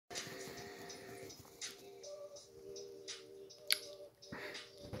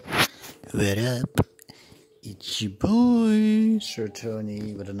What up? It's your boy, Sir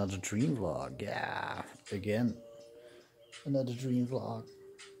Tony, with another dream vlog. Yeah, again, another dream vlog.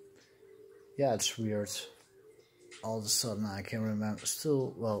 Yeah, it's weird. All of a sudden, I can remember,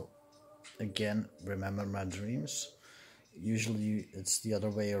 again, remember my dreams. Usually, it's the other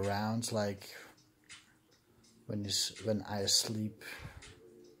way around, like when I sleep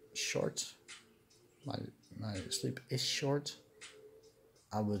short, my sleep is short.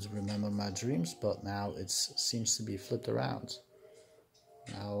 I would remember my dreams, but now it seems to be flipped around.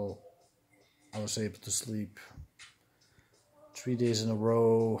 Now I was able to sleep 3 days in a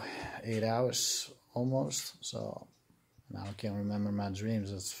row, 8 hours almost. So now I can't remember my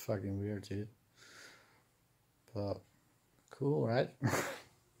dreams. That's fucking weird, dude. But cool, right?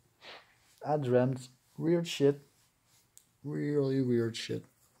 I dreamt weird shit. Really weird shit.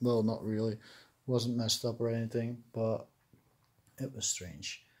 Well, not really. Wasn't messed up or anything, but it was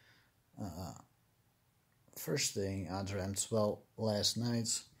strange. First thing I dreamt, last night,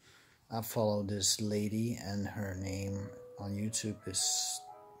 I followed this lady, and her name on YouTube is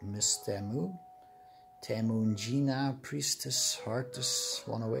Miss Tamu. Tamunjina Priestess Heartus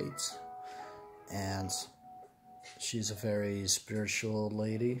 108. And she's a very spiritual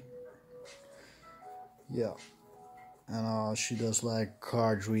lady. Yeah. And she does like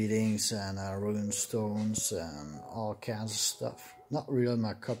card readings and rune stones and all kinds of stuff. Not really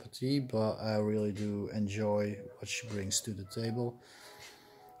my cup of tea, but I really do enjoy what she brings to the table.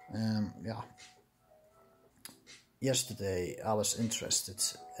 Yeah. Yesterday I was interested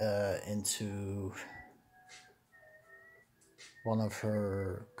into one of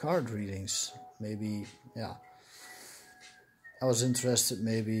her card readings. Maybe, yeah. I was interested.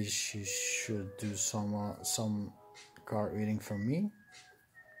 Maybe she should do some card reading for me.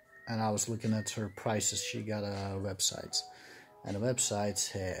 And I was looking at her prices. She got a website, and the website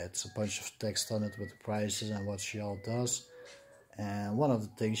had a bunch of text on it with the prices and what she all does. And one of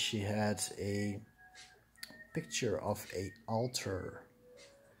the things, she had a picture of a altar.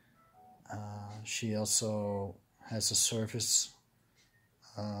 She also has a service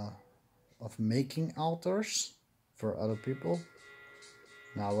of making altars for other people.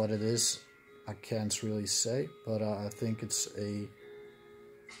 Now what it is, I can't really say, but I think it's a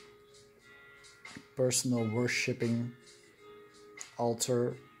personal worshipping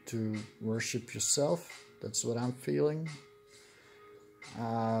altar to worship yourself. That's what I'm feeling.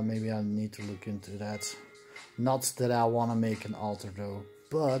 Maybe I need to look into that. Not that I want to make an altar though,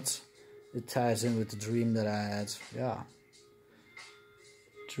 but it ties in with the dream that I had. Yeah.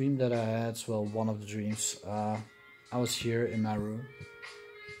 Dream that I had, one of the dreams. I was here in my room.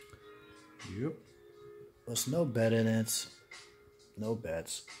 Yep. There's no bed in it. No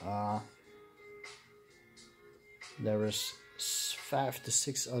beds. There was 5 to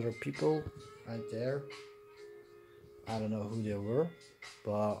 6 other people right there. I don't know who they were,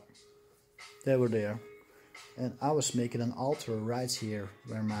 but they were there. And I was making an altar right here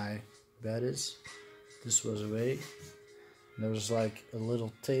where my bed is. This was away. There was like a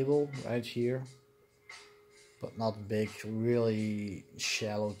little table right here, but not big, really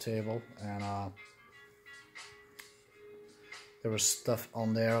shallow table. And there was stuff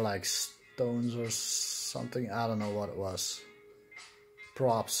on there like stones or something. I don't know what it was.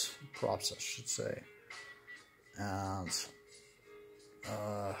 Props I should say. And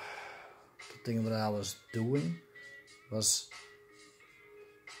the thing that I was doing was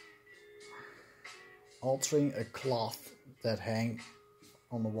altering a cloth that hang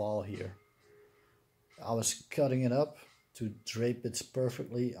on the wall here. I was cutting it up to drape it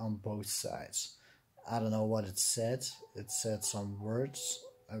perfectly on both sides. I don't know what it said. It said some words.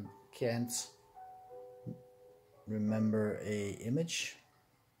 I can't remember a image,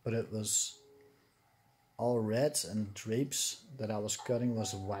 but it was all red, and the drapes that I was cutting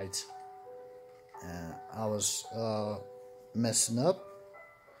was white. And I was messing up.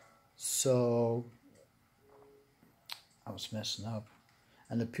 So I was messing up.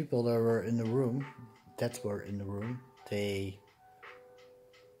 And the people that were in the room, they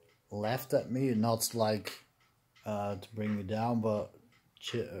laughed at me, not like to bring me down, but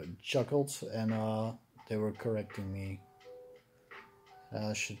chuckled, and they were correcting me.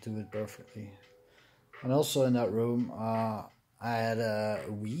 I should do it perfectly. And also in that room, I had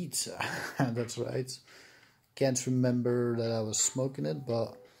weed. That's right. Can't remember that I was smoking it,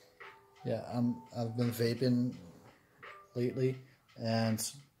 but yeah, I've been vaping lately, and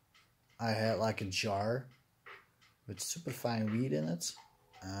I had like a jar with super fine weed in it,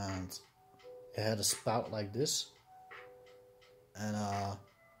 and it had a spout like this, and I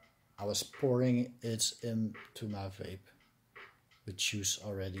was pouring it into my vape. with juice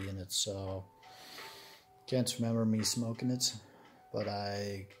already in it, so can't remember me smoking it, but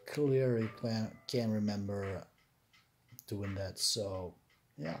I clearly can remember doing that. So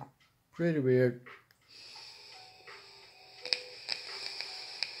yeah, pretty weird.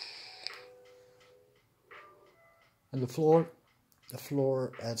 And the floor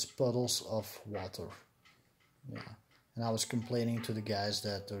has puddles of water. Yeah, and I was complaining to the guys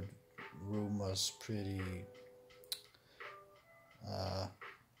that the room was pretty uh,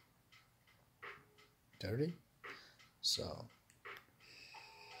 dirty. So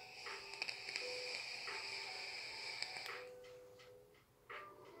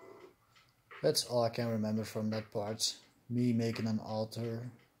that's all I can remember from that part. Me making an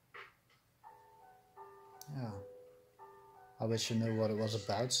altar. Yeah. I wish you knew what it was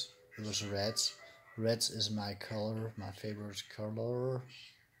about. It was red. Red is my color, my favorite color.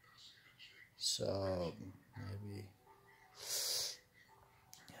 So maybe,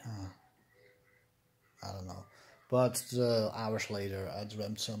 I don't know. But hours later, I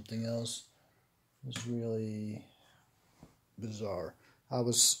dreamt something else. It was really bizarre. I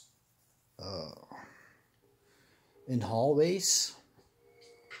was in hallways.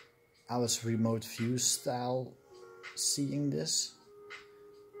 I was remote view style seeing this.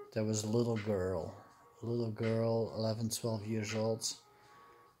 There was a little girl, 11, 12 years old,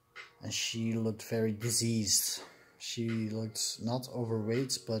 and she looked very diseased. She looked not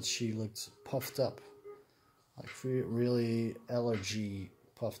overweight, but she looked puffed up, like really allergy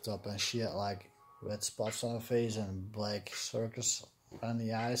puffed up, and she had like red spots on her face and black circles around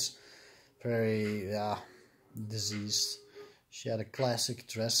the eyes. Very, yeah, diseased. She had a classic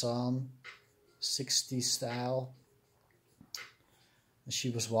dress on, 60s style. And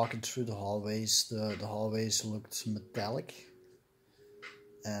she was walking through the hallways. The hallways looked metallic.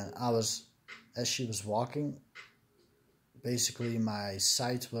 And as she was walking, basically my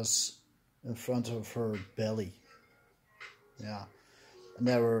sight was in front of her belly. Yeah. And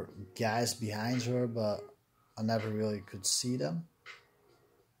there were guys behind her, but I never really could see them.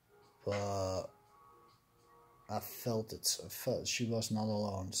 But I felt it. I felt she was not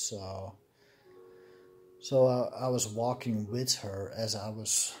alone. So I was walking with her as I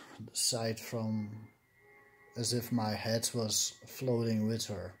was sight from, as if my head was floating with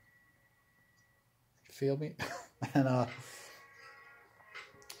her. Feel me? And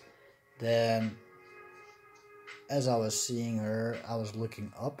then as I was seeing her, I was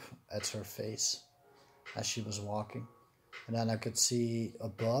looking up at her face as she was walking, and then I could see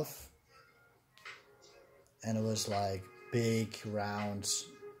above, and it was like big round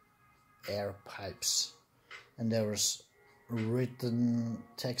air pipes, and there was written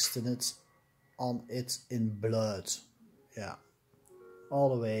text in it, on it in blood. Yeah, all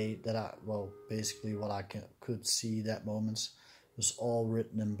the way that basically what I could see that moment was all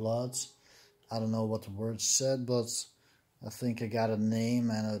written in blood. I don't know what the words said, but I think I got a name,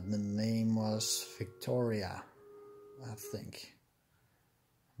 and the name was Victoria, I think.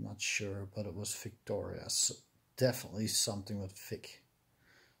 I'm not sure, but it was Victoria. So definitely something with Vic.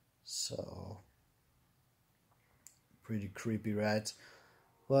 So, pretty creepy, right?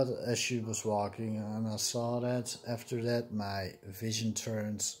 But as she was walking and I saw that, after that my vision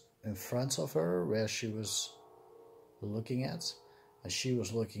turned in front of her where she was looking at. And she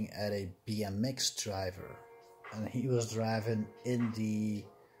was looking at a BMX driver. And he was driving in the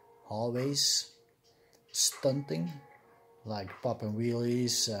hallways, stunting, like popping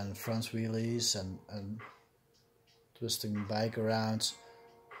wheelies and front wheelies and twisting the bike around.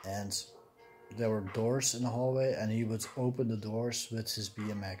 And there were doors in the hallway, and he would open the doors with his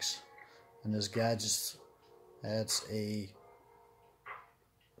BMX. And this guy just had a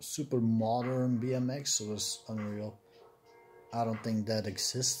super modern BMX. It was unreal. I don't think that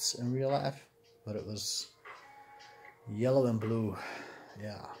exists in real life, but it was yellow and blue.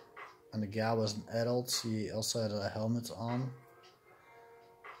 Yeah. And the guy was an adult. He also had a helmet on.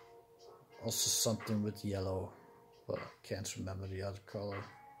 Also something with yellow, but I can't remember the other color.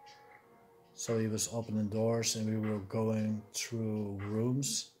 So he was opening doors, and we were going through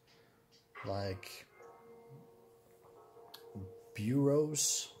rooms like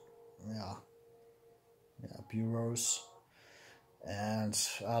bureaus. Yeah, bureaus. And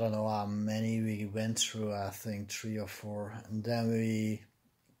I don't know how many we went through. I think 3 or 4. And then we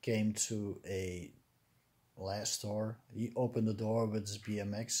came to a last door. He opened the door with his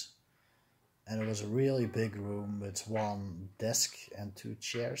BMX, and it was a really big room with 1 desk and 2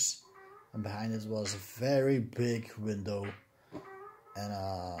 chairs, and behind it was a very big window,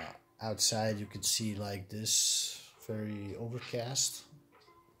 and outside you could see like this, very overcast,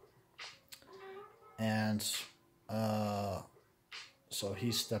 and so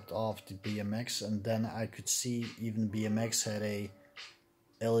he stepped off the BMX, and then I could see even BMX had a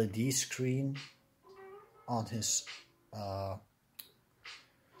LED screen on his what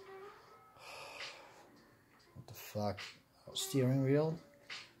the fuck, steering wheel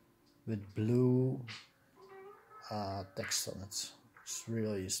with blue text on it. It's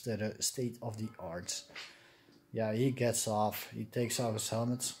really state of the art. Yeah, he gets off, he takes off his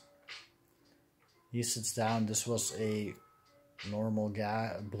helmet, he sits down. This was a normal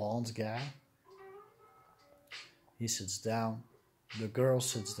guy, a blonde guy. He sits down, the girl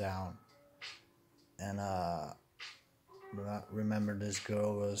sits down, and remember, this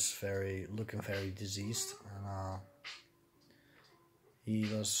girl was looking very diseased, and he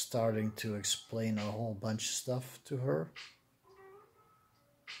was starting to explain a whole bunch of stuff to her.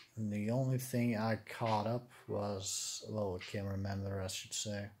 And the only thing I caught up was, well, I can't remember, I should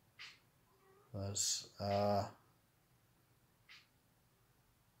say, was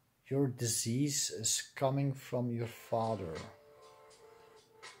your disease is coming from your father,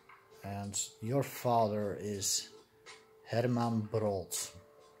 and your father is Herman Brood.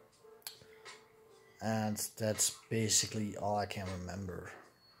 And that's basically all I can remember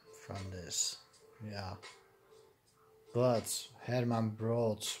from this. Yeah. But Herman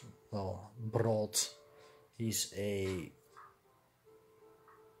Brood, well, Brood, he's a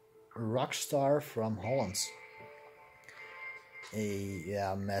rock star from Holland.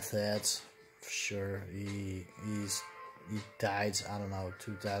 Meth head, for sure. He died, I don't know,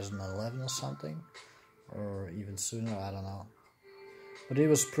 2011 or something, or even sooner, I don't know. But he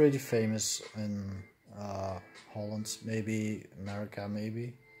was pretty famous in Holland, maybe America,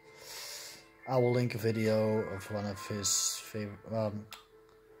 maybe. I will link a video of one of his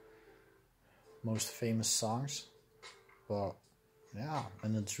most famous songs. But yeah,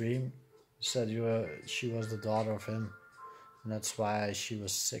 in the dream, he said she was the daughter of him, and that's why she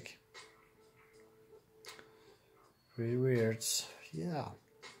was sick. Pretty weird. Yeah.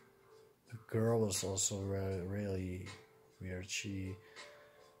 The girl was also really weird. She,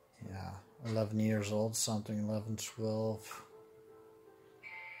 11 years old, something, 11, 12.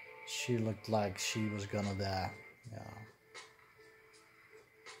 She looked like she was gonna die. Yeah.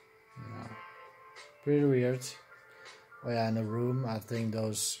 Pretty weird. Oh yeah, in the room, I think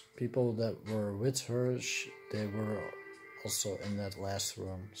those people that were with her, they were also in that last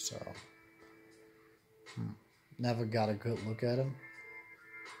room, so never got a good look at him.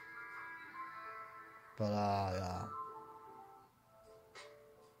 But yeah,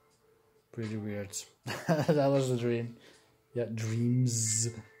 pretty weird. That was the dream. Yeah, dreams.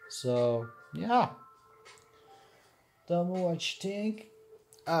 So yeah, tell me what you think.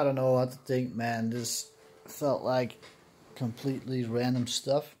 I don't know what to think, man. This felt like completely random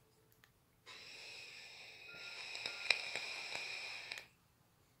stuff.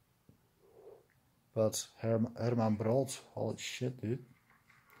 But Herman Brood, holy shit, dude.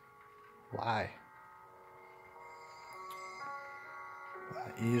 Why?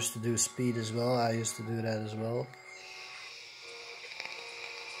 He used to do speed as well. I used to do that as well.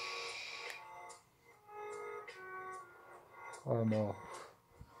 Or no.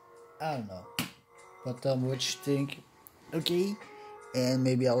 I don't know. But tell me what you think. Okay. And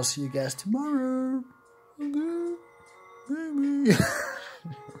maybe I will see you guys tomorrow. Okay. Maybe.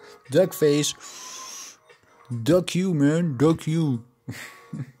 Duck face. Duck you, man. Duck you.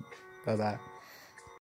 Bye bye.